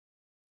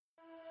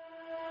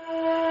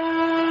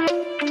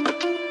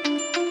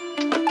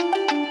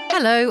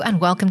Hello and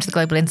welcome to the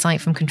Global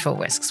Insight from Control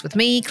Risks with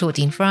me,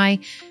 Claudine Fry,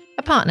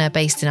 a partner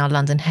based in our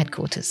London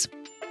headquarters.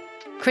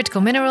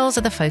 Critical minerals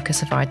are the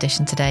focus of our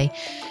edition today,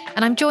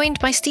 and I'm joined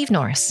by Steve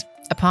Norris,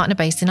 a partner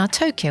based in our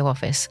Tokyo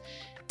office,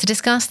 to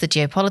discuss the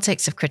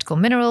geopolitics of critical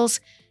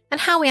minerals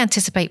and how we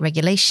anticipate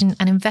regulation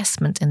and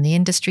investment in the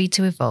industry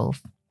to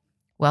evolve.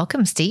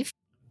 Welcome, Steve.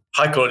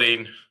 Hi,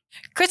 Claudine.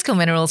 Critical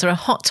minerals are a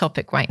hot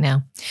topic right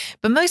now,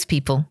 but most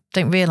people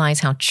don't realise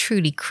how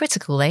truly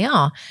critical they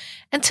are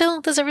until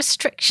there's a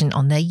restriction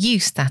on their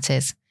use, that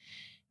is.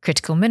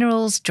 Critical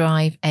minerals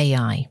drive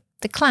AI,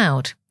 the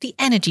cloud, the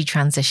energy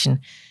transition.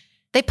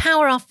 They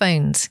power our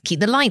phones, keep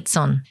the lights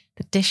on,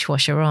 the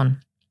dishwasher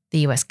on. The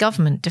US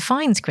government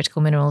defines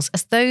critical minerals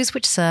as those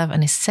which serve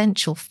an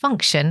essential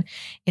function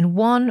in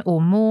one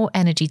or more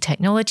energy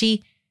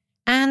technology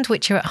and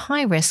which are at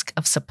high risk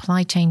of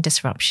supply chain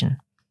disruption.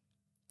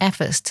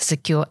 Efforts to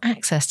secure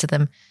access to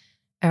them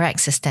are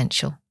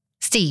existential.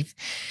 Steve,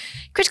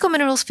 critical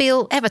minerals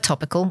feel ever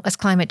topical as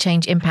climate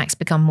change impacts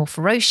become more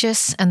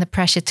ferocious and the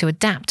pressure to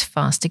adapt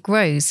faster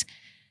grows.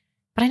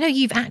 But I know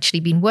you've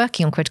actually been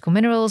working on critical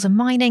minerals and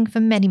mining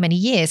for many, many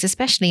years,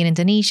 especially in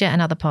Indonesia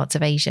and other parts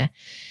of Asia.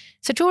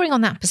 So drawing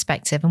on that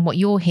perspective and what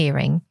you're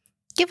hearing,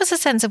 give us a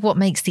sense of what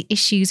makes the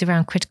issues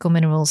around critical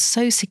minerals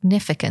so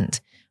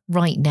significant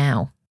right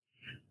now.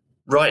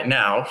 Right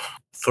now,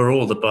 for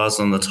all the buzz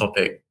on the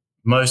topic,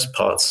 most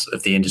parts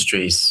of the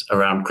industries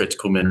around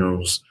critical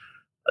minerals,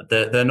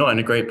 they're not in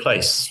a great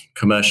place,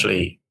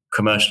 commercially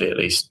at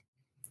least.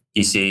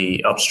 You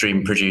see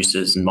upstream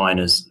producers and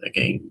miners are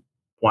getting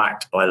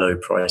whacked by low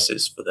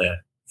prices for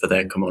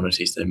their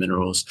commodities, their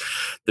minerals.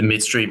 The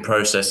midstream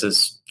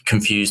processors,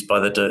 confused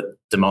by the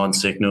demand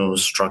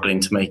signals,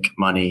 struggling to make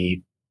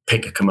money,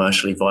 pick a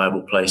commercially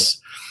viable place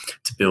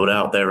to build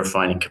out their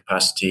refining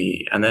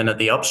capacity. And then at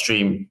the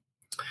upstream,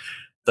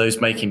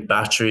 those making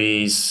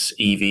batteries,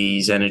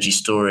 EVs, energy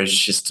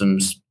storage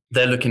systems,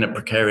 they're looking at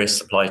precarious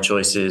supply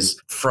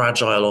choices,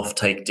 fragile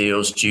offtake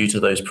deals due to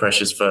those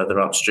pressures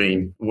further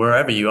upstream.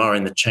 Wherever you are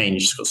in the chain,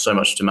 you've just got so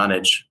much to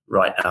manage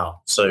right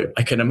now. So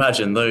I can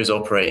imagine those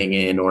operating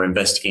in or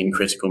investing in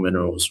critical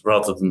minerals,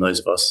 rather than those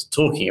of us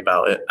talking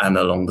about it and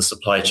along the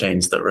supply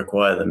chains that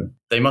require them.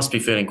 They must be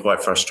feeling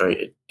quite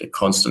frustrated. They're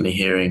constantly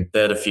hearing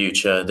they're the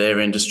future,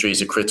 their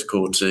industries are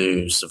critical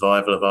to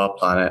survival of our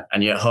planet,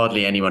 and yet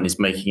hardly anyone is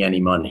making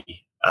any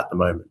money at the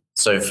moment.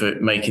 So for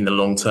making the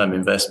long-term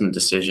investment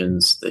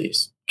decisions,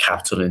 these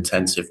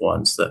capital-intensive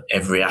ones that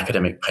every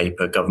academic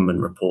paper, government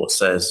report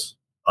says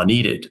are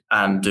needed,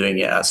 and doing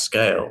it at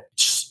scale,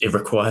 it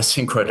requires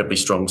incredibly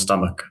strong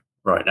stomach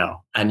right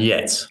now. And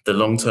yet the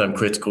long-term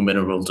critical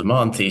mineral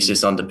demand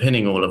thesis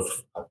underpinning all of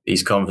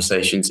these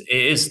conversations, it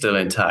is still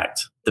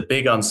intact. The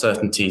big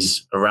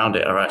uncertainties around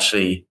it are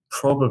actually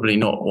probably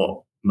not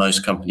what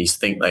most companies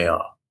think they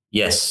are.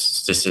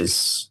 Yes, this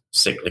is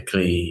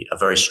cyclically a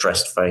very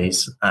stressed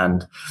phase,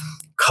 and a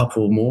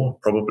couple more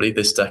probably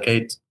this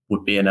decade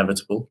would be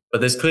inevitable. But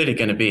there's clearly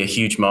going to be a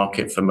huge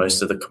market for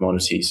most of the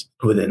commodities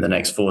within the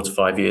next 4 to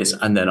 5 years,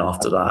 and then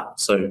after that.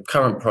 So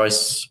current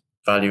price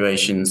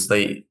valuations,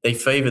 they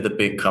favor the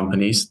big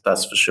companies,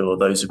 that's for sure,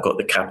 those who've got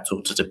the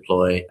capital to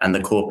deploy and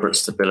the corporate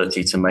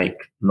stability to make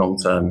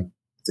long-term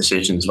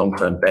decisions,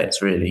 long-term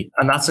bets, really.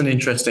 And that's an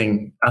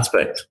interesting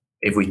aspect.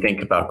 If we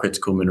think about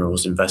critical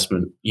minerals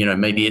investment,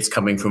 maybe it's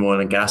coming from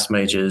oil and gas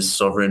majors,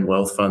 sovereign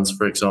wealth funds,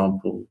 for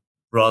example,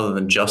 rather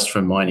than just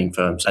from mining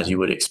firms, as you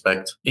would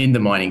expect. In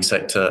the mining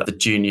sector, the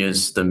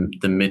juniors, the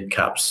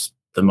mid-caps,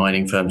 the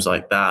mining firms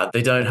like that,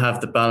 they don't have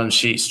the balance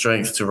sheet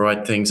strength to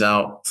ride things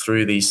out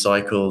through these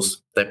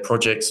cycles. Their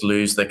projects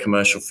lose their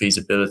commercial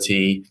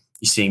feasibility.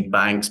 You're seeing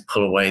banks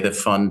pull away their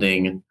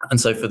funding.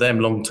 And so for them,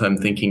 long-term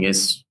thinking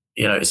is,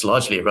 it's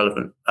largely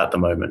irrelevant at the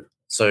moment.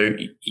 So,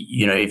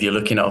 if you're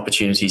looking at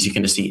opportunities, you're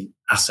going to see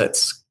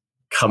assets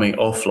coming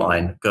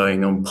offline,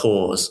 going on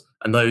pause,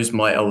 and those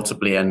might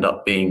ultimately end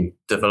up being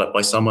developed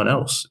by someone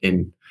else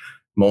in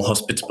more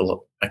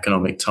hospitable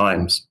economic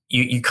times.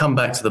 You come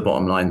back to the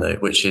bottom line, though,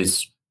 which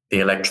is the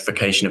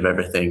electrification of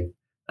everything,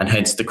 and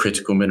hence the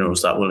critical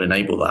minerals that will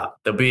enable that.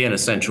 There'll be an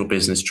essential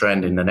business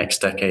trend in the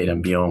next decade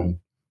and beyond,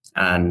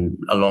 and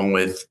along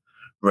with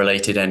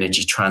related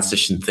energy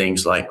transition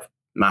things like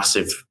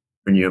massive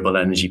renewable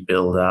energy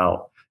build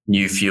out,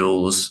 new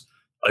fuels,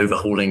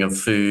 overhauling of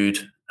food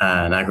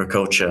and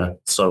agriculture,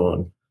 so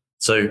on.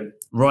 So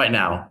right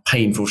now,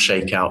 painful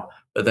shakeout,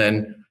 but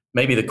then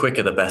maybe the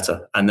quicker the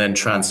better, and then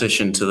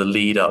transition to the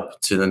lead up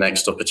to the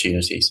next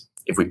opportunities,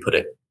 if we put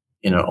it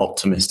in an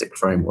optimistic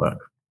framework.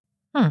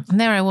 And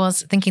there I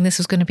was thinking this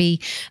was going to be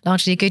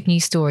largely a good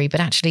news story, but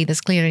actually there's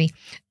clearly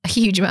a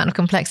huge amount of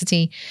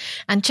complexity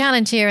and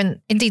challenge here. And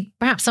indeed,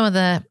 perhaps some of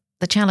the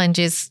challenge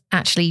is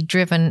actually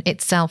driven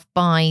itself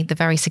by the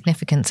very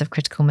significance of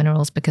critical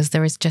minerals, because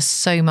there is just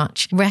so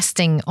much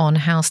resting on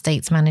how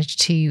states manage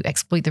to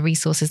exploit the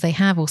resources they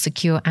have or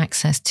secure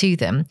access to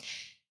them.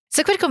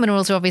 So critical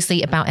minerals are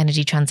obviously about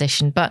energy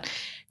transition, but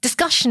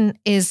discussion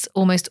is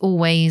almost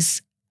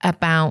always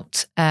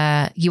about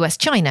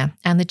US-China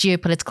and the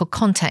geopolitical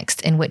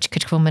context in which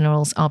critical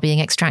minerals are being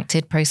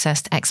extracted,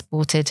 processed,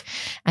 exported,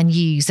 and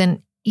used.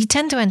 And you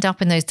tend to end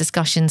up in those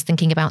discussions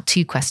thinking about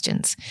two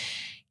questions.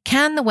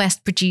 Can the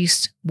West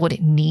produce what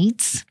it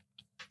needs?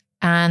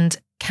 And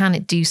can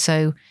it do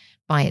so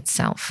by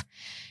itself?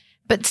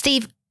 But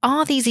Steve,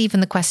 are these even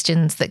the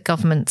questions that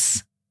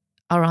governments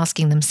are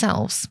asking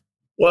themselves?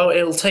 Well,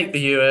 it'll take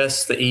the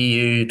US, the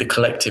EU, the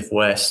collective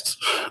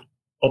West,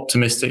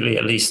 optimistically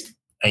at least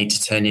 8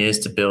 to 10 years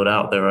to build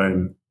out their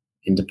own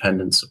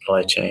independent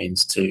supply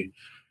chains, to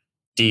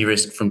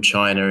de-risk from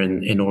China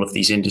in all of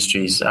these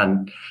industries,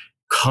 and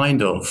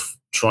kind of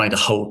trying to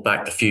hold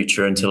back the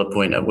future until a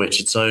point at which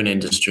its own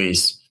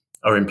industries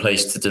are in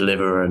place to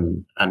deliver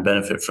and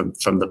benefit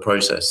from the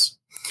process.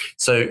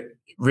 So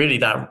really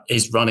that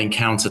is running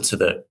counter to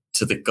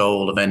the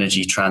goal of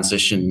energy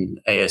transition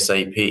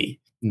ASAP.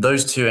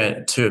 Those two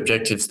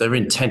objectives, they're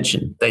in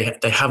tension. They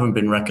haven't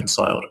been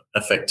reconciled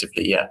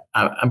effectively yet,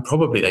 and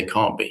probably they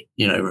can't be,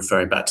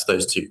 referring back to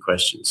those two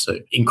questions. So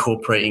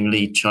incorporating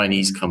lead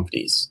Chinese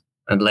companies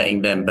and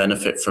letting them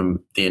benefit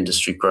from the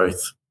industry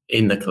growth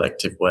in the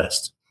collective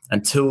West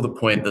until the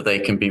point that they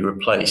can be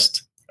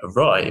replaced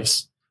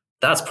arrives,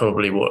 that's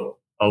probably what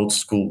old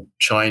school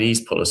Chinese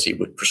policy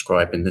would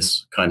prescribe in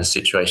this kind of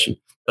situation.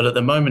 But at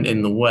the moment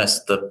in the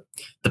West,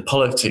 the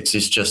politics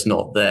is just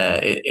not there.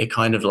 It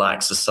kind of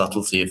lacks the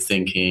subtlety of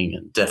thinking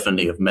and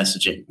definitely of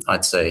messaging,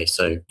 I'd say.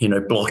 So,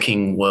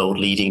 blocking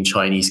world-leading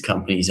Chinese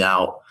companies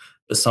out,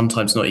 but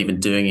sometimes not even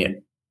doing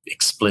it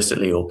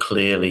explicitly or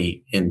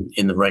clearly in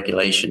the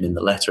regulation, in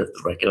the letter of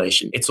the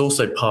regulation. It's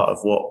also part of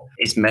what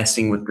is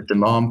messing with the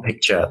demand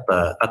picture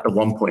at the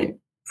one point.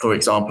 For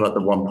example, at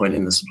the one point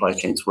in the supply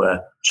chains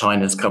where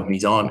China's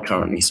companies aren't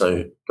currently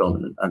so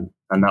dominant,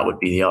 and that would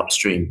be the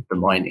upstream, the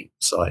mining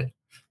side,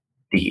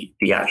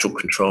 the actual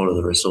control of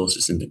the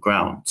resources in the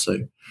ground.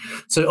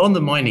 So on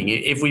the mining,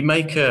 if we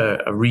make a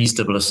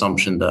reasonable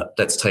assumption that,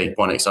 let's take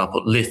one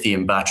example,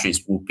 lithium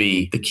batteries will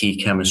be the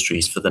key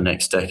chemistries for the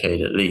next decade,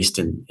 at least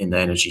in the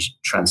energy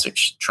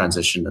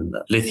transition, and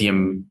the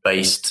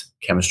lithium-based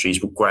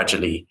chemistries will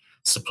gradually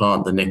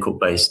supplant the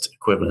nickel-based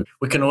equivalent.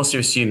 We can also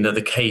assume that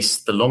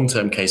the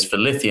long-term case for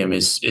lithium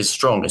is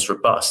strong, it's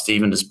robust,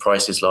 even as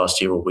prices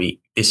last year were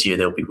weak. This year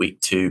they'll be weak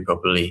too,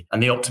 probably.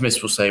 And the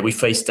optimists will say we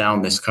face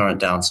down this current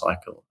down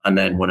cycle. And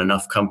then when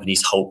enough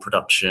companies halt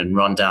production,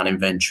 run down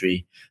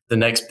inventory, the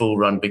next bull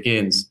run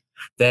begins.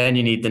 Then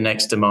you need the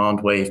next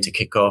demand wave to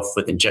kick off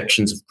with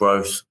injections of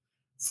growth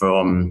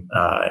from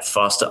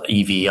faster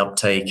EV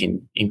uptake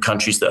in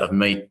countries that have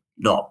made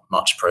not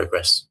much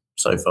progress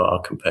so far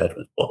compared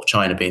with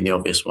China being the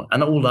obvious one.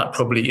 And all that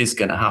probably is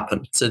going to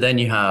happen. So then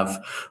you have,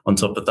 on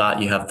top of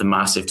that, you have the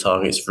massive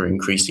targets for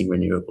increasing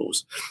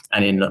renewables.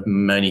 And in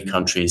many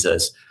countries,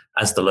 as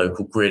the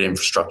local grid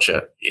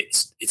infrastructure,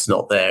 it's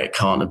not there. It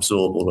can't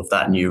absorb all of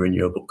that new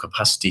renewable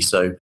capacity.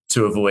 So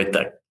to avoid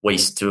that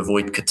waste, to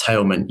avoid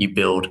curtailment, you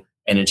build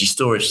energy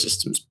storage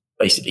systems,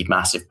 basically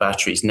massive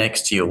batteries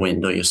next to your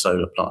wind or your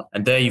solar plant.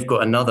 And there you've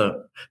got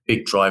another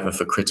big driver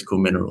for critical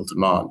mineral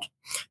demand.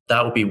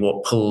 That will be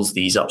what pulls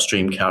these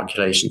upstream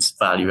calculations,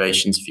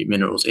 valuations for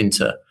minerals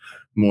into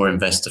more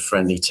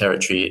investor-friendly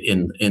territory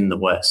in the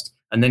West.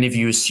 And then if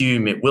you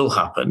assume it will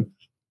happen,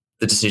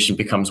 the decision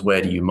becomes,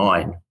 where do you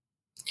mine?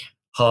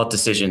 Hard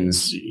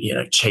decisions,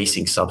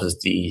 chasing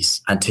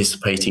subsidies,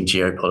 anticipating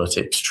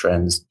geopolitics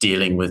trends,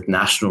 dealing with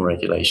national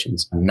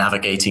regulations,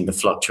 navigating the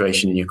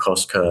fluctuation in your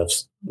cost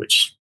curves,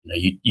 which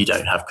you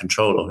don't have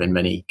control of in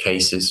many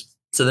cases.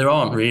 So there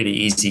aren't really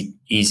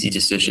easy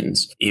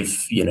decisions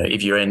if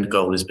your end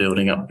goal is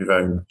building up your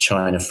own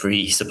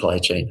China-free supply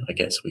chain, I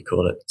guess we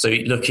call it. So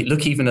look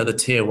even at the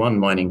tier one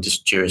mining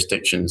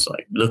jurisdictions.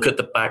 Like look at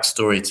the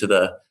backstory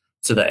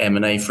to the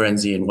M&A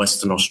frenzy in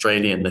Western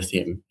Australian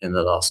lithium in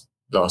the last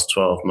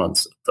 12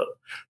 months.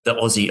 The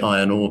Aussie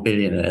iron ore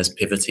billionaires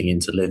pivoting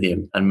into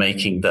lithium and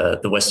making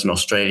the Western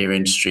Australia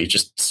industry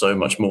just so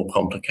much more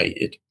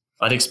complicated.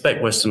 I'd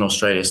expect Western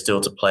Australia still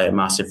to play a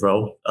massive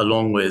role,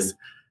 along with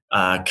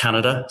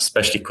Canada,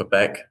 especially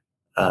Quebec,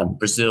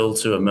 Brazil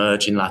to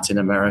emerge in Latin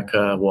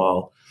America,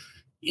 while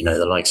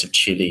the likes of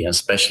Chile and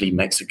especially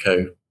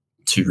Mexico,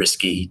 too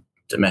risky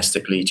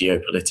domestically,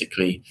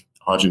 geopolitically.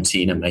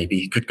 Argentina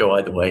maybe could go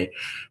either way.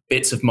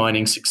 Bits of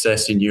mining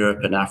success in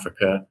Europe and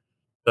Africa,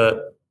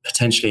 but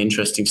potentially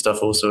interesting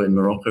stuff also in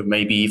Morocco,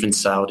 maybe even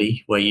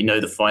Saudi, where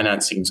the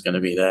financing is going to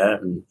be there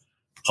and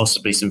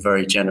possibly some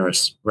very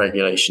generous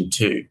regulation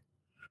too.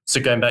 So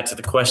going back to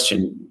the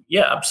question,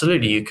 yeah,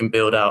 absolutely, you can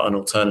build out an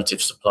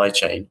alternative supply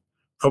chain.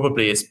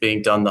 Probably it's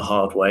being done the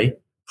hard way.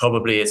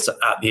 Probably it's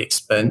at the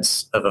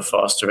expense of a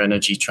faster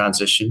energy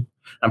transition.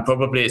 And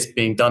probably it's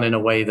being done in a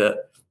way that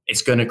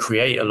it's going to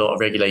create a lot of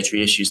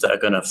regulatory issues that are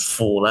going to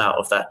fall out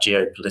of that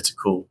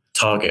geopolitical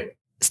target.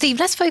 Steve,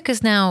 let's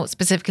focus now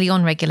specifically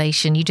on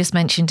regulation. You just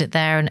mentioned it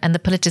there, and the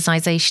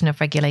politicization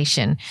of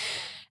regulation.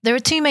 There are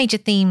two major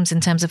themes in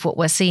terms of what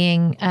we're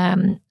seeing.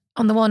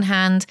 On the one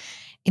hand,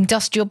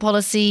 industrial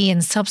policy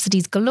and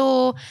subsidies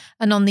galore,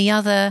 and on the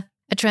other,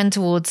 a trend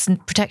towards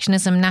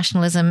protectionism,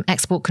 nationalism,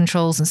 export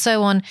controls, and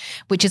so on,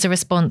 which is a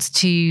response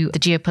to the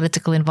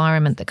geopolitical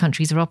environment that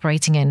countries are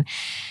operating in.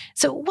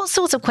 So what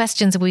sorts of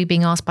questions are we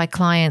being asked by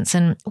clients,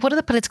 and what are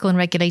the political and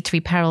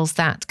regulatory perils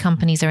that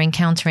companies are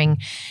encountering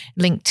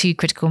linked to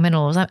critical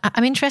minerals?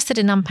 I'm interested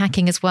in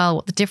unpacking as well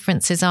what the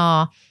differences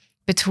are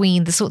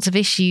between the sorts of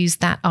issues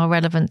that are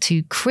relevant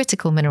to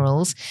critical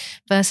minerals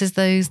versus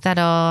those that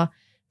are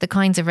the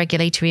kinds of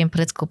regulatory and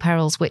political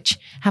perils which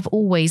have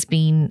always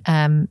been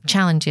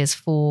challenges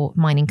for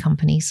mining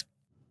companies.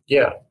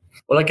 Yeah.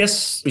 Well, I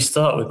guess we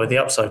start with the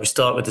upside. We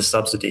start with the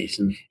subsidies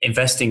and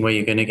investing where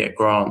you're going to get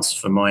grants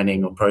for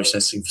mining or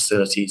processing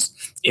facilities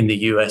in the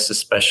US,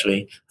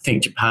 especially. I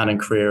think Japan and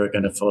Korea are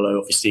going to follow,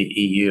 obviously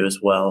EU as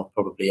well,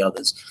 probably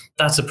others.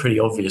 That's a pretty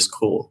obvious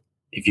call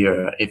if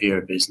you're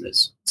a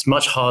business. It's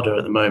much harder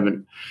at the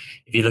moment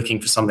if you're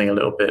looking for something a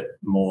little bit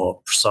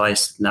more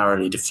precise,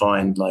 narrowly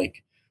defined,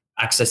 like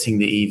accessing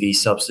the EV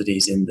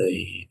subsidies in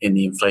the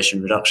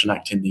Inflation Reduction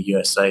Act in the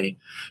USA.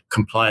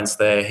 Compliance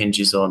there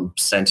hinges on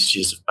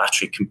percentages of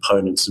battery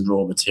components and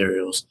raw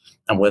materials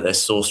and where they're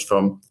sourced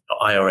from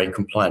IRA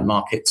compliant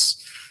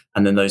markets.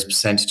 And then those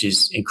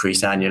percentages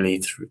increase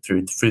annually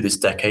through this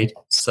decade.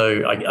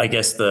 So I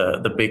guess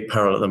the big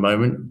peril at the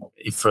moment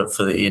for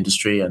the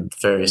industry and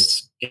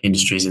various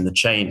industries in the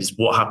chain is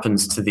what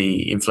happens to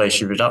the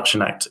Inflation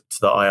Reduction Act,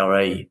 to the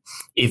IRA,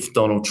 if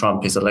Donald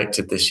Trump is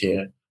elected this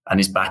year and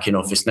is back in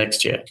office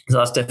next year. So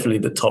that's definitely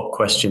the top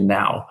question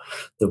now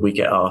that we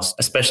get asked,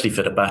 especially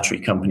for the battery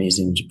companies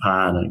in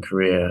Japan and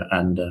Korea.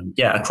 And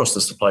across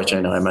the supply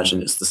chain, I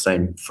imagine it's the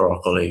same for our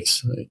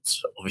colleagues.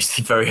 It's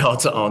obviously very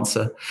hard to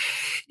answer.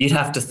 You'd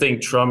have to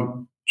think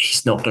Trump,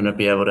 he's not going to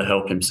be able to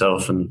help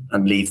himself and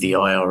leave the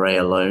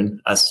IRA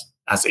alone as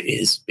it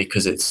is,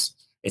 because it's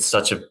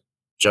such a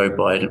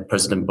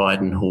President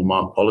Biden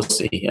hallmark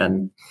policy.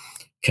 And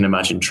can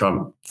imagine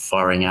Trump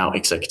firing out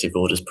executive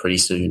orders pretty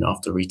soon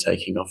after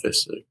retaking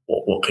office.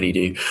 What could he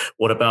do?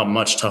 What about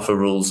much tougher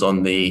rules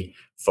on the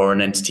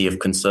foreign entity of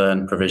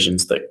concern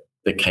provisions that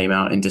came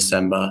out in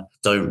December?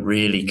 Don't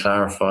really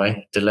clarify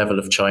the level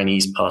of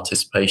Chinese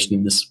participation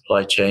in the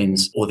supply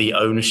chains or the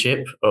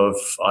ownership of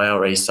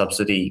IRA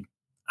subsidy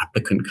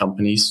applicant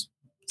companies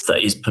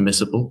that is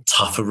permissible.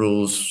 Tougher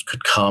rules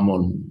could come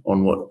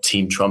on what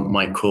Team Trump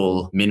might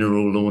call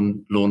mineral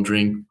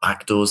laundering,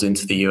 backdoors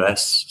into the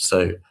US.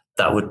 So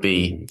that would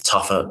be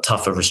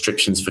tougher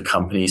restrictions for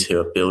companies who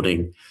are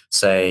building,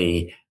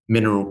 say,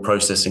 mineral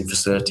processing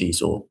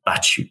facilities or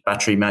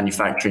battery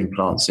manufacturing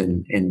plants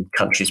in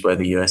countries where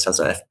the US has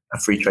a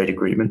free trade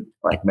agreement,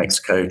 like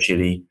Mexico,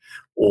 Chile,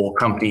 or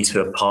companies who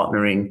are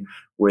partnering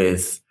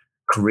with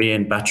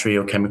Korean battery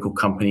or chemical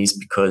companies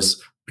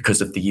because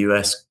of the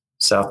US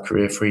South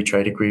Korea free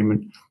trade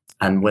agreement.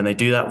 And when they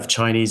do that with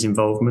Chinese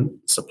involvement,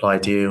 supply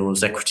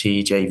deals,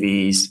 equity,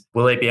 JVs,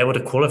 will they be able to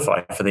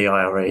qualify for the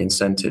IRA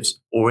incentives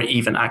or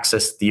even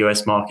access the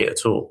US market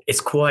at all?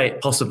 It's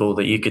quite possible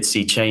that you could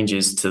see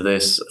changes to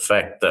this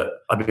effect that,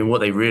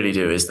 what they really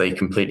do is they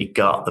completely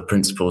gut the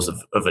principles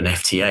of an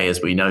FTA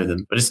as we know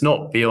them. But it's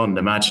not beyond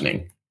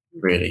imagining,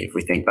 really, if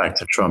we think back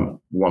to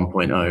Trump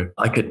 1.0.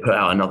 I could put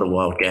out another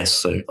wild guess.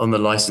 So on the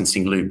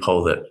licensing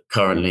loophole that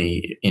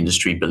currently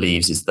industry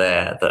believes is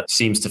there, that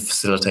seems to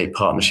facilitate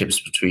partnerships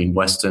between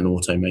Western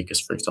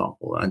automakers, for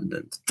example, and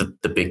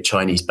the big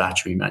Chinese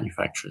battery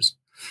manufacturers.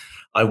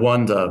 I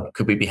wonder,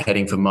 could we be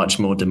heading for much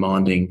more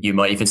demanding, you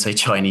might even say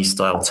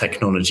Chinese-style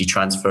technology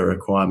transfer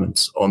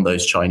requirements on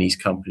those Chinese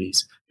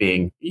companies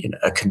being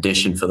a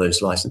condition for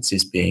those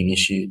licenses being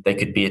issued? They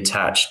could be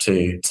attached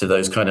to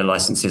those kind of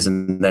licenses,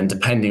 and then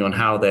depending on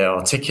how they are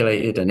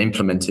articulated and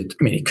implemented,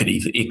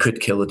 it could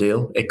kill the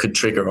deal. It could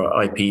trigger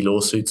our IP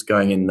lawsuits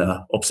going in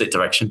the opposite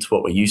direction to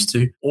what we're used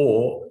to,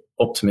 or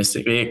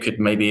optimistically, it could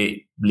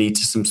maybe lead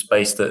to some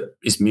space that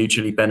is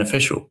mutually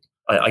beneficial.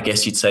 I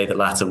guess you'd say the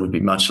latter would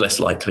be much less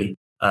likely.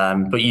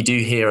 But you do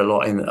hear a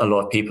lot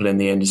of people in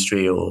the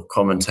industry or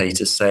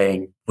commentators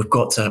saying we've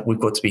got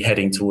to be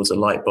heading towards a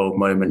light bulb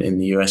moment in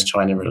the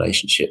US-China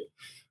relationship.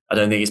 I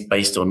don't think it's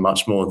based on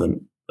much more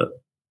than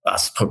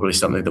that's probably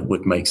something that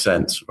would make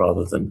sense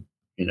rather than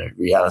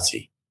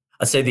reality.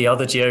 I'd say the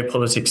other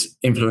geopolitics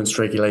influence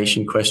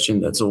regulation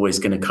question that's always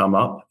going to come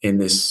up in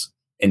this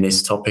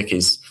topic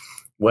is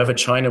whether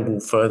China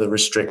will further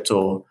restrict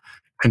or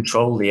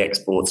control the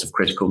exports of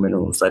critical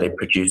minerals that it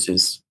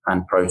produces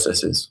and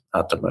processes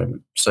at the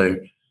moment. So,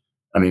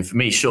 for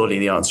me, surely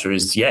the answer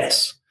is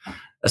yes,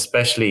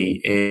 especially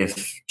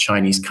if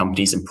Chinese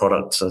companies and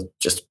products are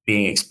just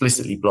being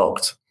explicitly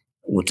blocked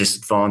or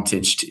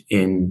disadvantaged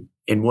in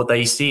what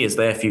they see as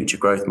their future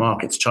growth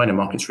markets. China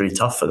market's really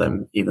tough for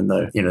them, even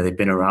though, they've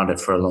been around it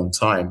for a long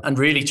time. And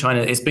really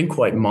China, it's been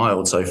quite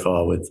mild so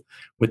far with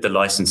the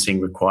licensing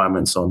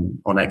requirements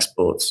on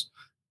exports.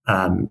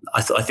 I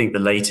think the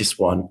latest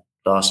one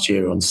last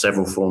year on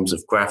several forms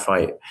of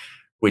graphite,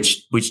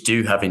 which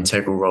do have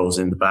integral roles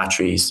in the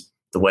batteries,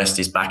 the West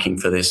is backing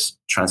for this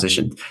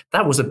transition.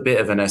 That was a bit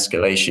of an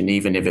escalation,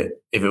 even if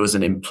it was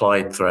an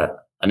implied threat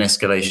an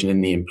escalation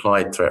in the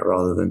implied threat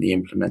rather than the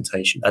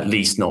implementation, at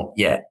least not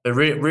yet. But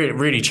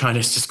really,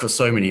 China's just got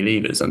so many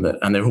levers, and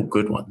they're all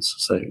good ones.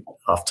 So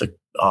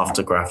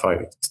after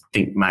graphite, I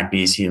think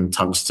magnesium,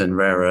 tungsten,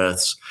 rare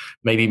earths,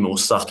 maybe more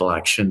subtle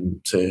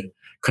action to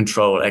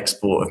control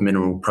export of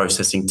mineral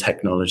processing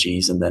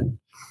technologies, and then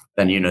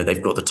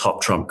they've got the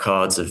top trump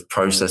cards of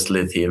processed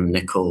lithium,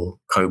 nickel,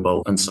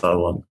 cobalt, and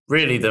so on.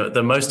 Really,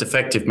 the most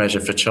effective measure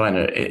for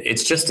China,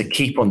 it's just to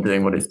keep on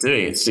doing what it's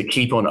doing. It's to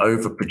keep on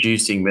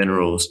overproducing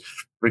minerals,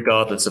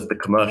 regardless of the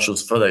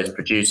commercials for those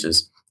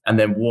producers, and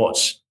then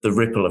watch the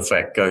ripple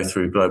effect go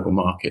through global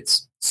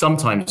markets.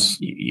 Sometimes,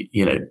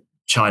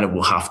 China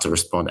will have to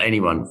respond.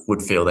 Anyone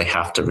would feel they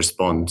have to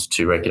respond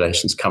to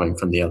regulations coming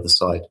from the other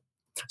side.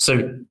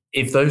 So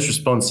if those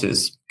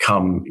responses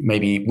come,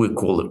 maybe we'll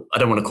call them, I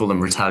don't want to call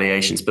them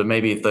retaliations, but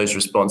maybe if those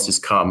responses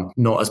come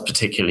not as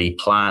particularly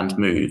planned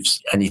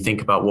moves, and you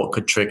think about what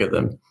could trigger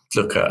them,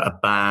 look at a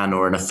ban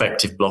or an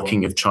effective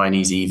blocking of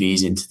Chinese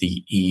EVs into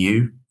the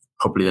EU,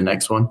 probably the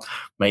next one.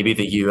 Maybe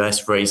the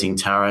US raising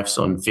tariffs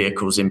on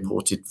vehicles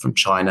imported from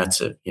China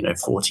to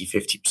 40,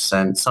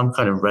 50%, some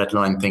kind of red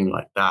line thing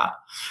like that,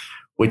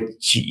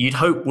 which you'd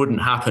hope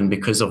wouldn't happen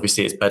because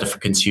obviously it's better for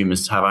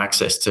consumers to have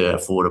access to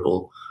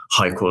affordable,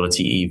 high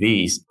quality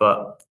EVs,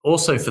 but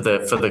also for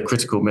the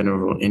critical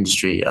mineral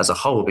industry as a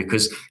whole,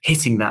 because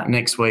hitting that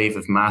next wave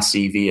of mass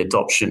EV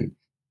adoption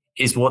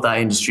is what that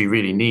industry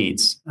really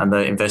needs, and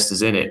the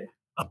investors in it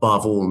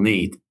above all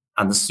need.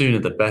 And the sooner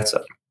the better.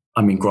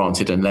 I mean,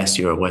 granted, unless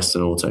you're a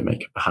Western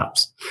automaker,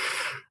 perhaps.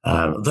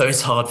 Though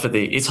it's hard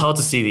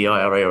to see the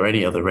IRA or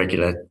any other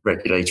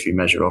regulatory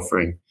measure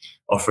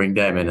offering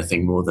them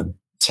anything more than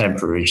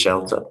temporary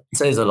shelter.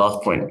 So as a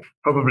last point,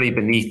 probably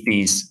beneath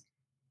these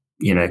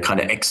kind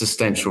of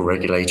existential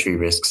regulatory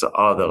risks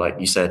are like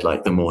you said,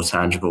 like the more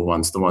tangible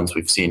ones, the ones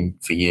we've seen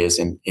for years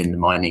in the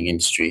mining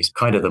industries,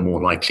 kind of the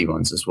more likely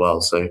ones as well.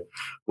 So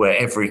where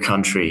every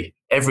country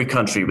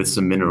with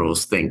some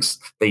minerals thinks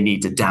they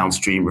need a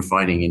downstream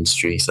refining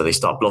industry, so they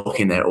start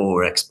blocking their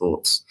ore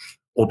exports,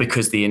 or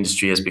because the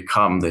industry has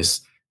become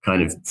this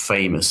kind of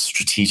famous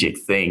strategic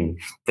thing,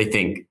 they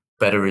think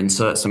better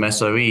insert some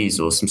SOEs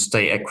or some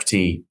state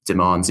equity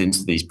demands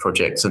into these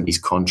projects and these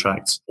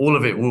contracts. All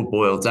of it will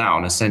boil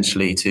down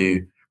essentially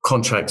to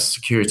contract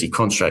security,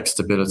 contract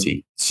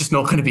stability. It's just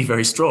not going to be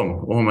very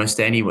strong almost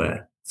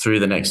anywhere through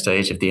the next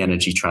stage of the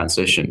energy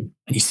transition.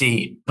 And you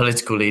see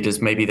political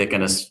leaders, maybe they're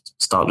going to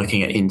start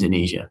looking at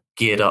Indonesia,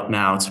 geared up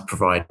now to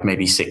provide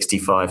maybe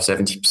 65,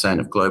 70%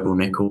 of global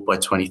nickel by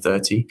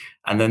 2030.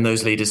 And then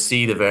those leaders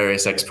see the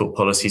various export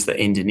policies that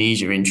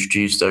Indonesia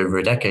introduced over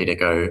a decade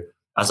ago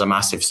as a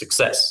massive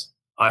success.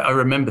 I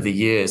remember the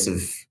years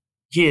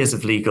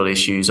of legal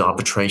issues,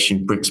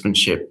 arbitration,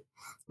 brinksmanship,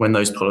 when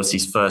those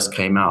policies first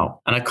came out.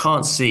 And I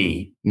can't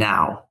see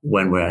now,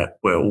 when we're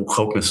all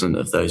cognizant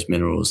of those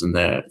minerals and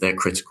their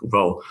critical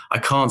role, I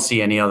can't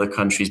see any other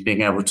countries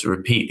being able to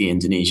repeat the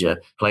Indonesia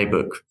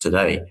playbook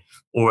today,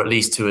 or at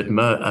least to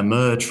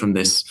emerge from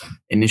this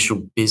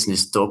initial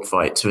business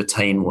dogfight to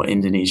attain what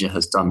Indonesia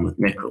has done with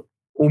nickel.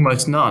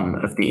 Almost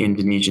none of the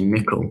Indonesian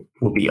nickel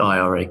will be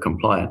IRA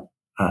compliant.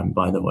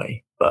 By the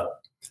way, but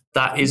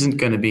that isn't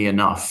going to be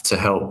enough to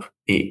help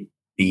the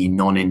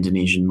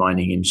non-Indonesian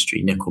mining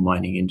industry, nickel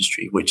mining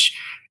industry, which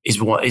is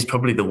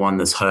probably the one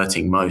that's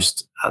hurting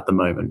most at the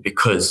moment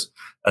because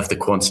of the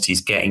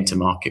quantities getting to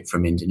market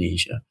from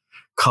Indonesia.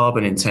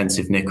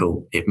 Carbon-intensive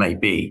nickel, it may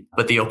be,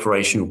 but the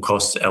operational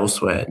costs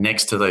elsewhere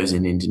next to those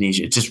in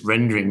Indonesia, just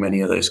rendering many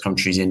of those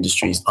countries'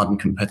 industries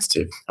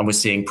uncompetitive. And we're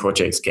seeing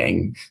projects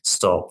getting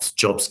stopped,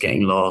 jobs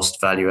getting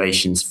lost,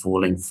 valuations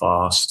falling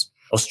fast.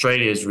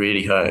 Australia is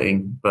really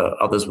hurting, but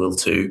others will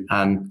too.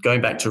 And going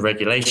back to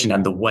regulation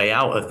and the way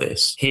out of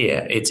this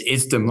here,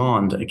 it's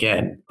demand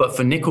again. But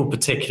for nickel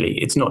particularly,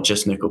 it's not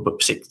just nickel, but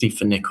particularly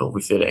for nickel,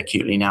 we feel it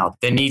acutely now.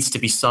 There needs to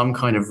be some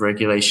kind of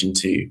regulation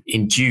to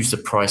induce a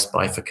price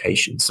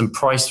bifurcation, some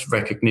price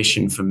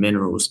recognition for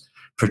minerals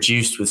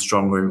produced with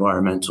stronger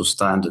environmental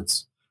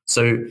standards.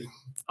 So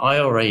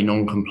IRA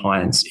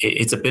non-compliance,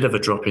 it's a bit of a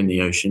drop in the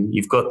ocean.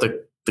 You've got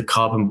the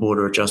carbon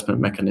border adjustment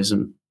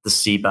mechanism, the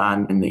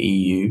CBAM in the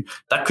EU.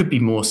 That could be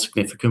more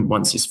significant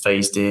once it's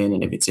phased in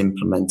and if it's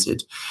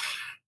implemented.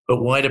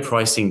 But wider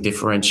pricing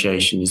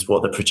differentiation is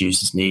what the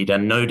producers need,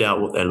 and no doubt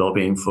what they're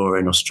lobbying for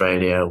in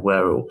Australia,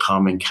 where it will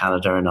come in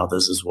Canada and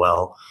others as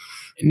well.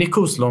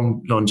 Nickel's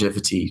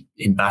longevity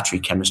in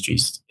battery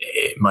chemistries,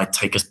 it might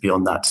take us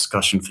beyond that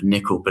discussion for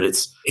nickel, but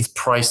it's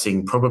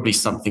pricing, probably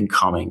something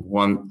coming.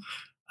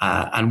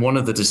 And one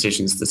of the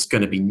decisions that's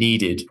going to be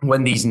needed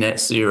when these net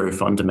zero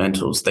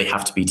fundamentals, they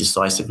have to be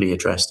decisively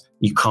addressed.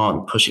 You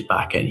can't push it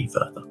back any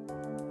further.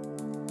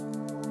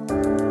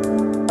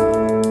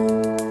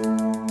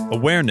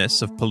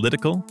 Awareness of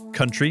political,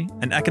 country,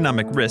 and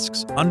economic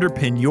risks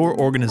underpin your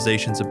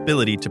organization's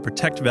ability to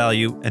protect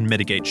value and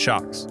mitigate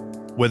shocks.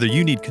 Whether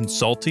you need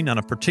consulting on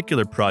a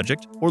particular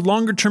project or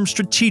longer-term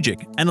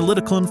strategic,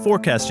 analytical, and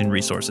forecasting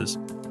resources,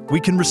 we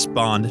can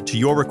respond to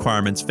your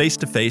requirements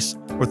face-to-face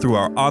or through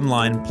our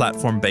online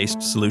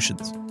platform-based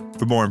solutions.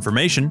 For more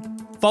information,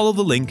 follow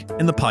the link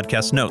in the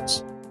podcast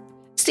notes.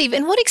 Steve,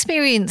 in what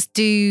experience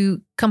do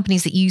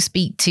companies that you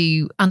speak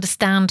to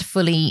understand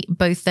fully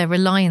both their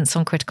reliance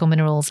on critical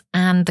minerals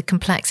and the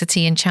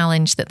complexity and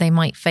challenge that they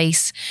might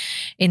face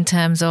in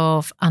terms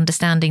of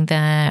understanding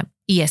their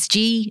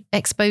ESG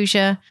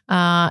exposure,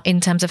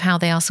 in terms of how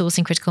they are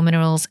sourcing critical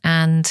minerals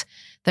and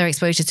their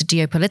exposure to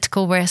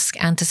geopolitical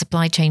risk and to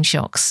supply chain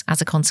shocks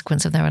as a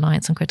consequence of their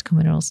reliance on critical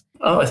minerals?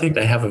 Oh, I think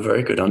they have a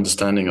very good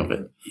understanding of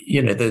it.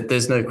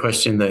 There's no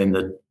question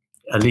that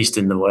at least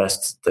in the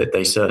West, that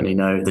they certainly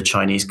know. The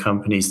Chinese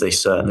companies, they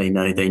certainly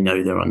know. They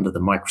know they're under the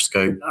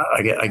microscope.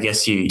 I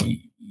guess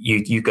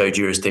you go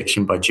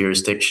jurisdiction by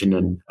jurisdiction,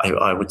 and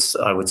I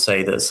would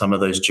say that some of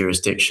those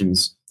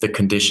jurisdictions, the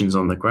conditions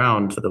on the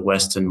ground for the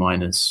Western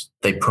miners,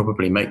 they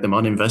probably make them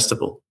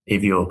uninvestable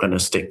if you're going to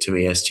stick to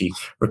ESG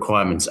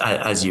requirements,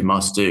 as you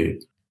must do.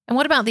 And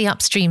what about the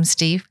upstream,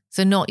 Steve?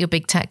 So not your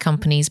big tech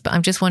companies, but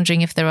I'm just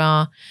wondering if there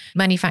are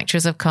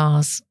manufacturers of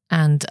cars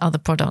and other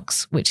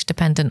products which are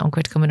dependent on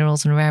critical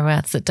minerals and rare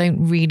earths that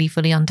don't really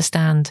fully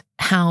understand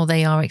how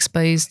they are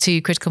exposed to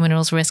critical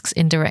minerals risks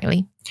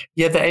indirectly.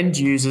 Yeah, the end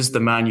users, the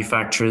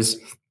manufacturers,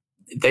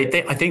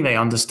 I think they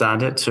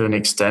understand it to an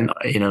extent.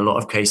 In a lot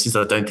of cases,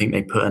 I don't think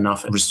they put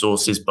enough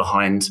resources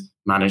behind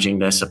managing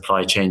their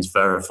supply chains,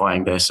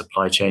 verifying their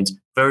supply chains.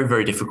 Very,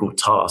 very difficult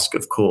task,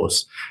 of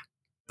course,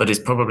 but it's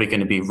probably going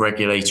to be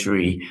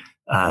regulatory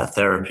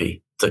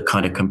therapy that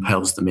kind of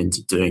compels them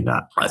into doing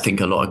that. I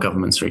think a lot of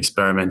governments are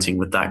experimenting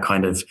with that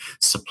kind of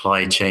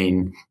supply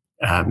chain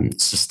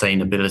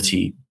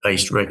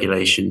sustainability-based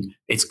regulation.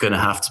 It's going to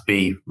have to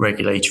be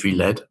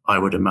regulatory-led, I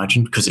would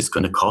imagine, because it's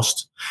going to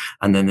cost.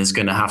 And then there's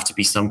going to have to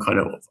be some kind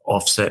of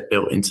offset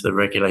built into the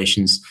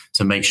regulations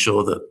to make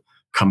sure that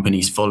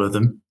companies follow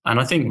them. And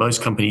I think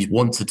most companies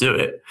want to do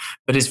it,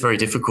 but it's very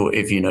difficult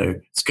if,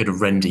 it's going to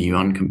render you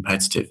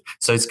uncompetitive.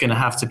 So it's going to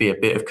have to be a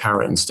bit of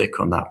carrot and stick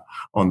on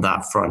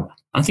that front.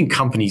 I think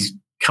companies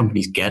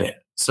get it.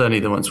 Certainly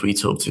the ones we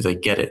talk to, they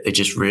get it. They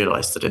just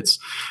realize that it's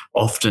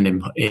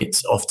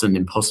often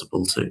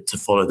impossible to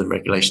follow the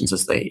regulations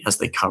as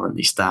they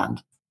currently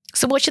stand.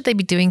 So what should they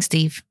be doing,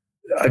 Steve?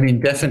 I mean,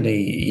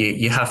 definitely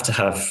you have to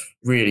have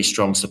really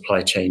strong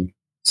supply chain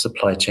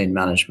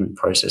management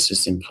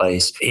processes in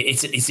place.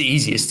 It's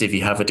easiest if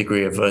you have a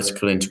degree of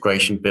vertical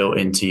integration built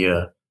into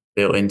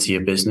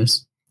your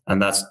business.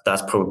 And that's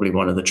probably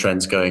one of the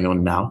trends going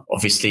on now.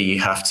 Obviously, you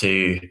have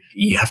to.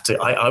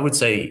 I would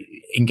say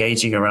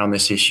engaging around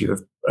this issue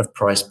of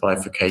price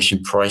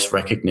bifurcation, price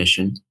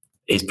recognition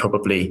is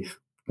probably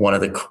one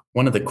of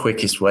the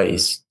quickest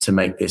ways to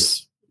make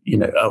this,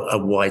 a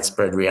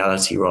widespread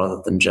reality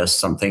rather than just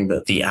something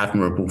that the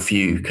admirable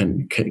few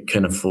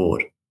can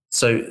afford.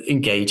 So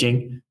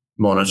engaging,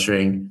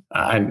 monitoring,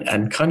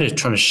 and kind of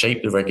trying to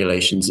shape the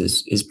regulations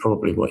is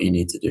probably what you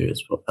need to do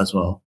as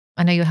well.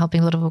 I know you're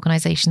helping a lot of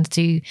organizations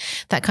do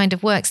that kind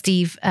of work,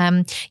 Steve.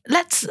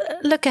 Let's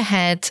look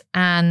ahead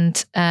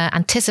and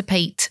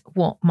anticipate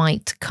what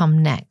might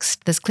come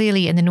next. There's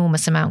clearly an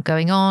enormous amount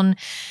going on.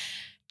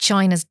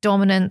 China's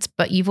dominant,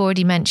 but you've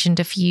already mentioned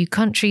a few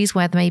countries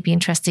where there may be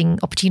interesting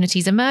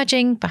opportunities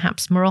emerging,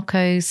 perhaps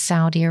Morocco,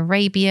 Saudi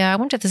Arabia. I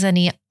wonder if there's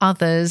any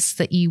others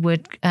that you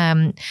would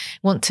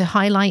want to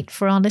highlight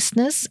for our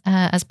listeners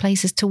as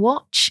places to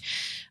watch,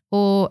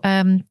 or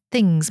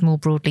things more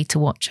broadly to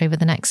watch over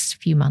the next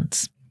few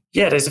months?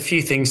 Yeah, there's a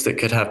few things that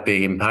could have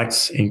big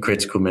impacts in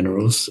critical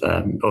minerals.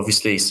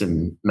 Obviously,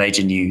 some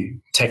major new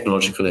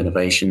technological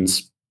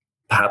innovations,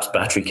 perhaps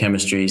battery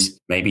chemistries,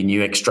 maybe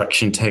new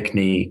extraction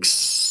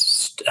techniques,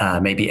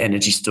 maybe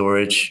energy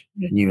storage,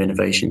 new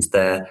innovations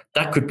there.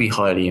 That could be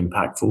highly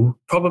impactful.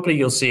 Probably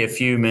you'll see a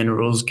few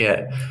minerals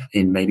get,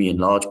 in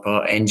large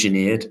part,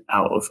 engineered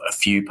out of a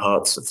few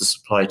parts of the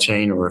supply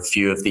chain or a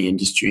few of the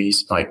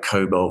industries, like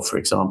cobalt, for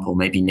example,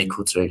 maybe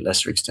nickel to a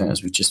lesser extent,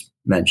 as we just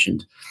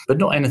mentioned, but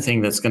not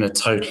anything that's going to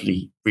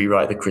totally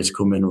rewrite the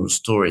critical mineral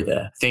story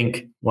there. I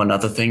think one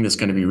other thing that's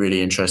going to be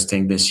really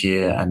interesting this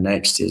year and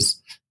next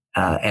is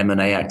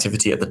M&A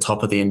activity at the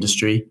top of the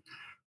industry.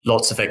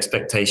 Lots of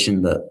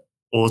expectation that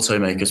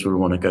automakers will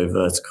want to go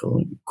vertical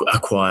and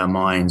acquire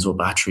mines or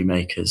battery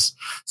makers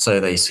so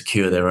they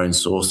secure their own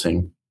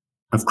sourcing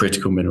of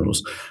critical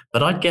minerals.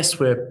 But I guess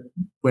we're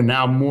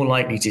now more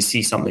likely to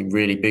see something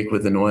really big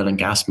with an oil and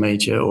gas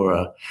major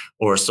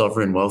or a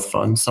sovereign wealth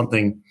fund,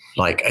 something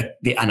like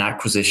an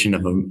acquisition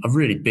of a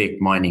really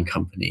big mining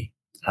company.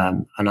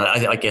 And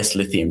I guess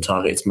lithium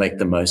targets make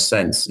the most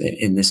sense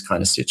in this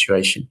kind of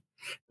situation.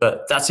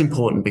 But that's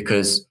important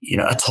because,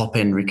 a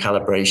top-end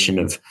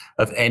recalibration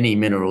of any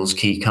minerals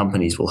key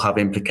companies will have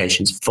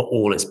implications for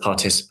all its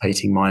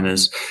participating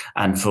miners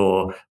and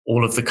for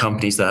all of the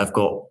companies that have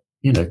got,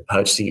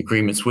 purchasing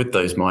agreements with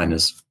those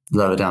miners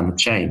lower down the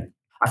chain.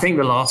 I think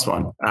the last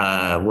one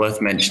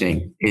worth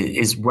mentioning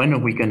is when are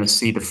we going to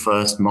see the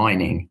first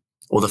mining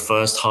or the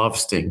first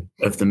harvesting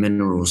of the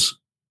minerals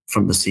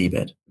from the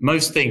seabed?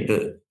 Most think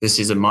that this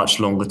is a much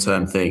longer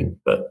term thing,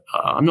 but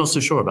I'm not so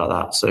sure about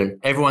that. So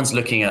everyone's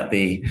looking at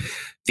the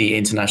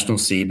International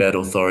Seabed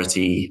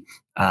Authority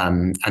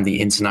and the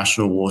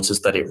international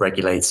waters that it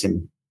regulates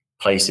in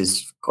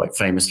places, quite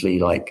famously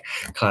like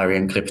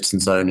Clarion-Clipperton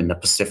Zone in the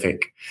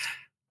Pacific.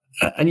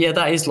 And yeah,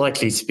 that is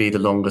likely to be the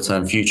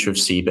longer-term future of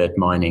seabed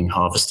mining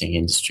harvesting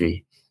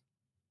industry.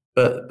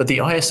 But the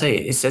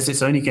ISA, it says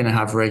it's only going to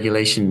have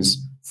regulations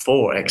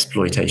for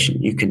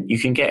exploitation. You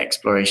can get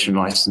exploration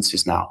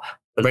licenses now,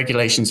 but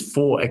regulations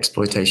for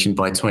exploitation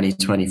by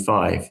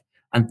 2025.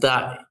 And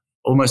that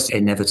almost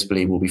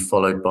inevitably will be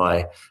followed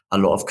by a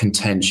lot of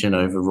contention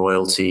over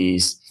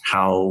royalties,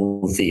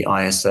 how the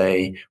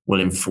ISA will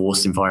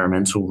enforce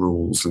environmental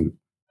rules.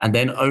 And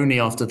then only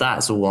after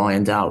that's all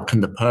ironed out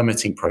can the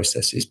permitting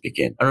processes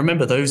begin. And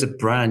remember, those are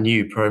brand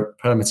new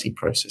permitting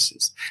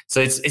processes. So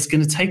it's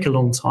going to take a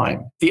long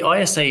time. The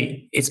ISA,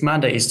 its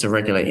mandate is to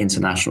regulate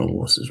international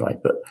waters, right?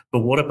 But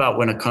what about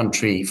when a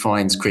country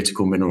finds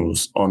critical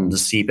minerals on the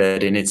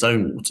seabed in its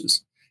own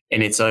waters,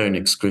 in its own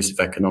exclusive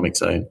economic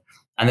zone?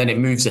 And then it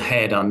moves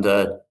ahead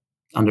under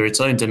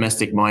its own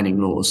domestic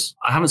mining laws.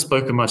 I haven't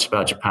spoken much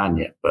about Japan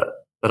yet, but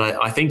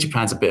I think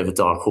Japan's a bit of a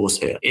dark horse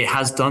here. It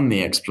has done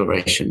the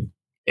exploration.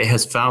 It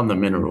has found the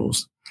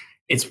minerals.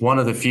 It's one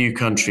of the few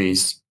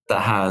countries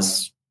that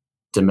has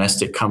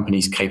domestic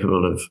companies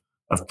capable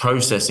of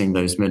processing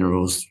those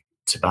minerals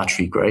to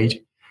battery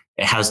grade.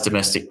 It has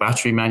domestic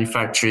battery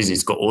manufacturers.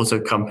 It's got auto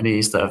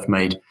companies that have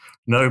made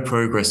no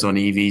progress on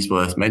EVs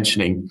worth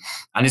mentioning.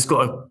 And it's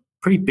got a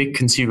pretty big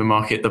consumer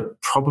market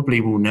that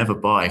probably will never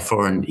buy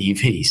foreign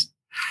EVs.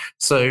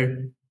 So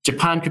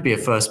Japan could be a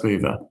first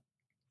mover.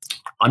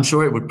 I'm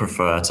sure it would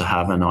prefer to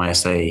have an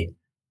ISA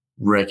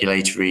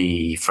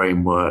regulatory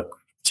framework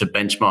to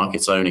benchmark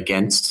its own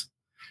against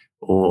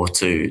or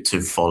to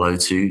follow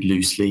too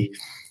loosely.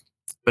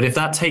 But if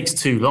that takes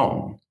too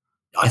long,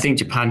 I think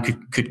Japan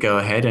could go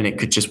ahead and it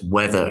could just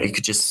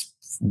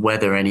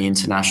weather any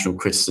international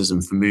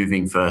criticism for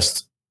moving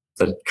first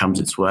that comes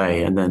its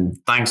way. And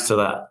then thanks to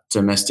that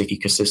domestic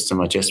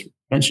ecosystem I just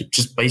mentioned,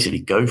 just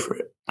basically go for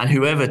it. And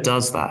whoever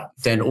does that,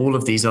 then all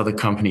of these other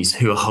companies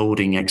who are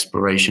holding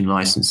exploration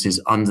licenses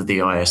under the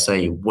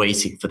ISA,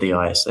 waiting for the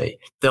ISA,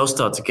 they'll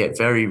start to get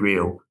very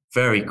real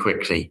very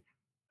quickly.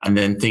 And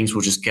then things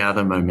will just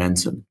gather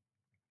momentum.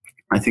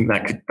 I think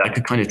that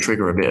could kind of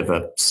trigger a bit of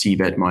a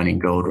seabed mining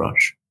gold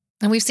rush.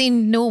 And we've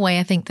seen Norway,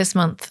 I think, this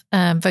month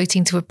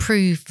voting to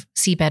approve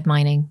seabed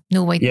mining.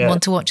 Norway, one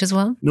to watch as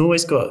well?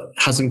 Norway's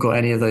hasn't got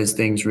any of those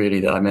things really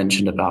that I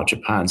mentioned about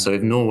Japan. So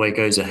if Norway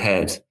goes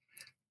ahead,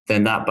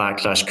 then that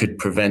backlash could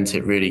prevent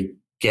it really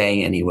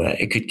getting anywhere.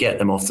 It could get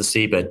them off the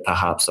seabed,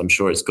 perhaps. I'm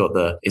sure it's got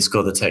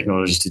the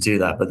technology to do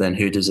that. But then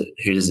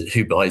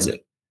who buys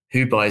it?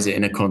 Who buys it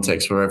in a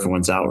context where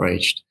everyone's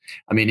outraged?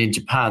 I mean, in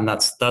Japan,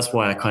 that's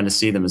why I kind of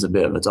see them as a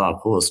bit of a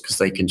dark horse, because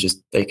they can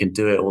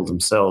do it all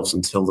themselves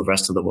until the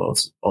rest of the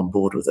world's on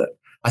board with it.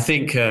 I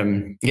think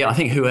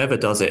whoever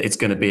does it, it's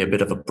going to be a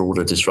bit of a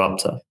broader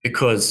disruptor,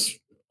 because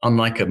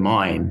unlike a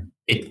mine,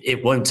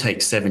 it won't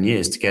take 7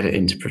 years to get it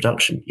into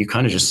production. You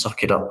kind of just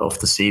suck it up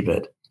off the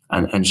seabed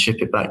and ship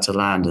it back to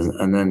land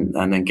and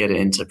then get it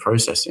into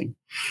processing.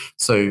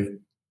 So,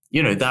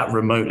 that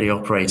remotely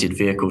operated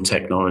vehicle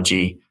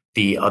technology,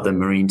 the other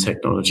marine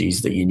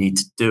technologies that you need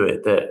to do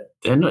it,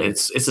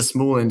 it's a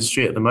small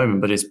industry at the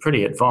moment, but it's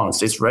pretty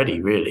advanced. It's ready,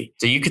 really.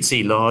 So you could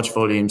see large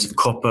volumes of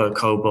copper,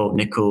 cobalt,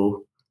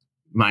 nickel,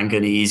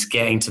 manganese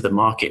getting to the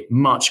market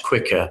much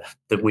quicker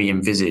than we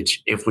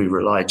envisage if we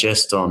rely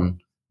just on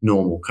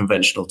normal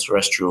conventional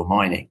terrestrial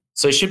mining.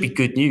 So it should be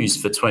good news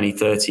for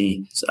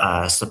 2030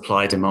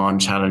 supply-demand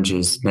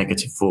challenges,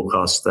 negative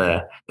forecasts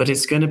there. But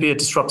it's going to be a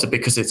disruptor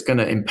because it's going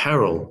to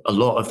imperil a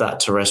lot of that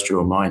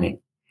terrestrial mining.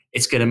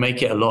 It's going to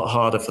make it a lot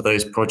harder for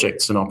those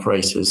projects and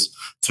operators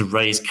to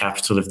raise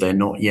capital if they're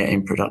not yet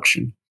in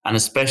production, and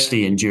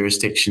especially in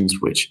jurisdictions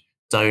which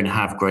don't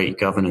have great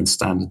governance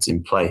standards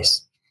in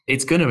place.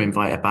 It's going to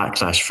invite a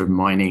backlash from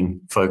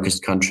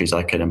mining-focused countries,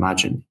 I can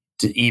imagine,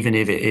 even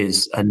if it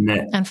is a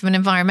net. And from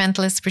an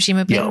environmentalist,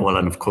 presumably. Yeah, well,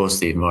 and of course,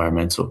 the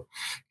environmental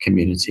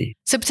community.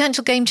 So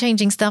potential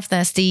game-changing stuff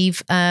there,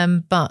 Steve.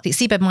 But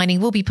seabed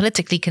mining will be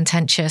politically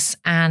contentious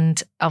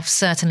and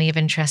certainly of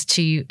interest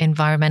to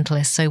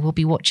environmentalists. So we'll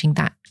be watching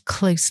that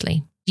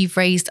closely. You've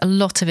raised a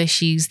lot of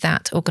issues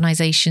that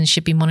organisations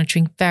should be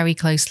monitoring very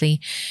closely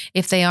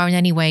if they are in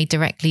any way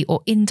directly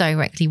or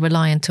indirectly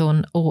reliant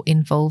on or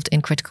involved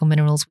in critical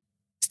minerals.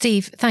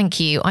 Steve, thank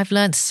you. I've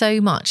learned so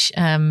much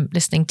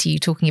listening to you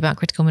talking about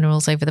critical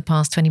minerals over the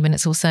past 20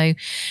 minutes or so.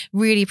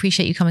 Really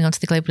appreciate you coming onto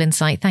the Global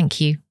Insight. Thank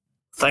you.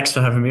 Thanks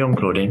for having me on,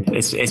 Claudine.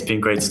 It's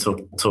been great to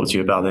talk to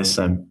you about this.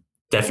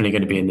 Definitely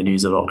going to be in the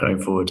news a lot going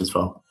forward as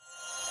well.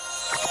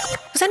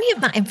 Was any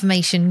of that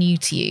information new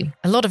to you?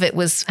 A lot of it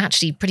was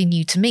actually pretty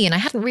new to me, and I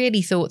hadn't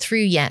really thought through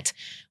yet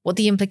what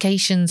the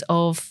implications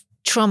of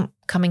Trump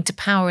coming to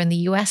power in the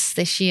US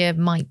this year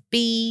might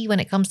be when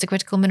it comes to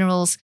critical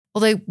minerals.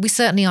 Although we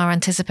certainly are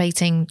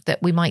anticipating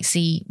that we might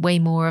see way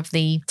more of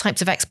the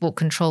types of export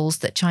controls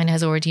that China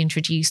has already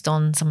introduced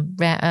on some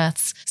rare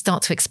earths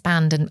start to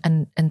expand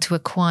and to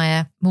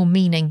acquire more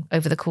meaning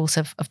over the course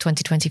of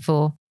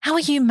 2024. How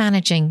are you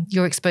managing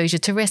your exposure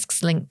to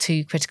risks linked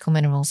to critical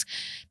minerals,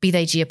 be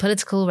they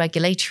geopolitical,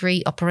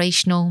 regulatory,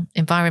 operational,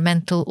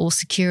 environmental, or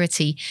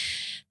security?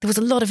 There was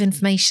a lot of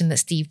information that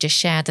Steve just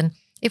shared, and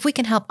if we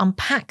can help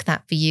unpack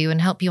that for you and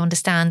help you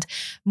understand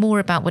more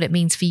about what it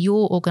means for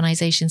your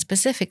organization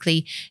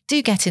specifically,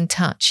 do get in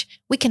touch.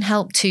 We can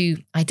help to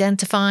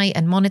identify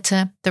and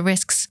monitor the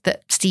risks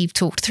that Steve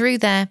talked through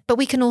there, but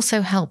we can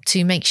also help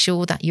to make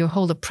sure that your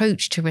whole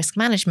approach to risk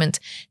management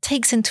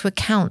takes into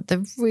account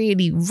the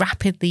really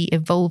rapidly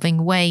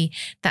evolving way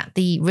that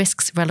the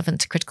risks relevant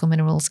to critical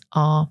minerals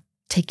are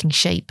taking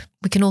shape.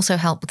 We can also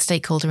help with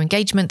stakeholder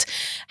engagement,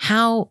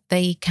 how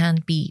they can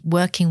be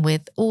working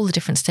with all the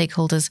different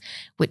stakeholders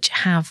which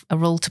have a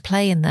role to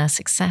play in their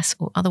success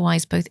or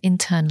otherwise, both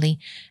internally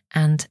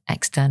and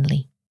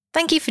externally.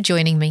 Thank you for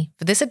joining me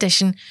for this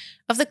edition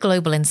of the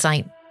Global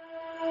Insight.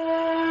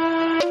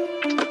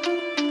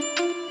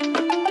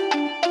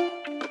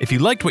 If you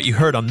liked what you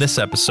heard on this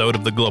episode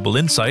of the Global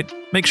Insight,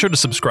 make sure to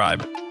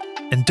subscribe.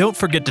 And don't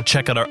forget to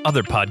check out our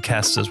other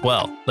podcasts as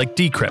well, like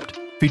Decrypt,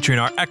 featuring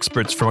our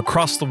experts from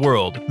across the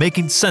world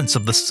making sense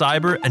of the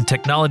cyber and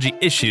technology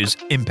issues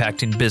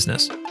impacting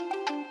business.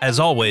 As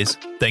always,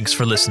 thanks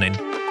for listening.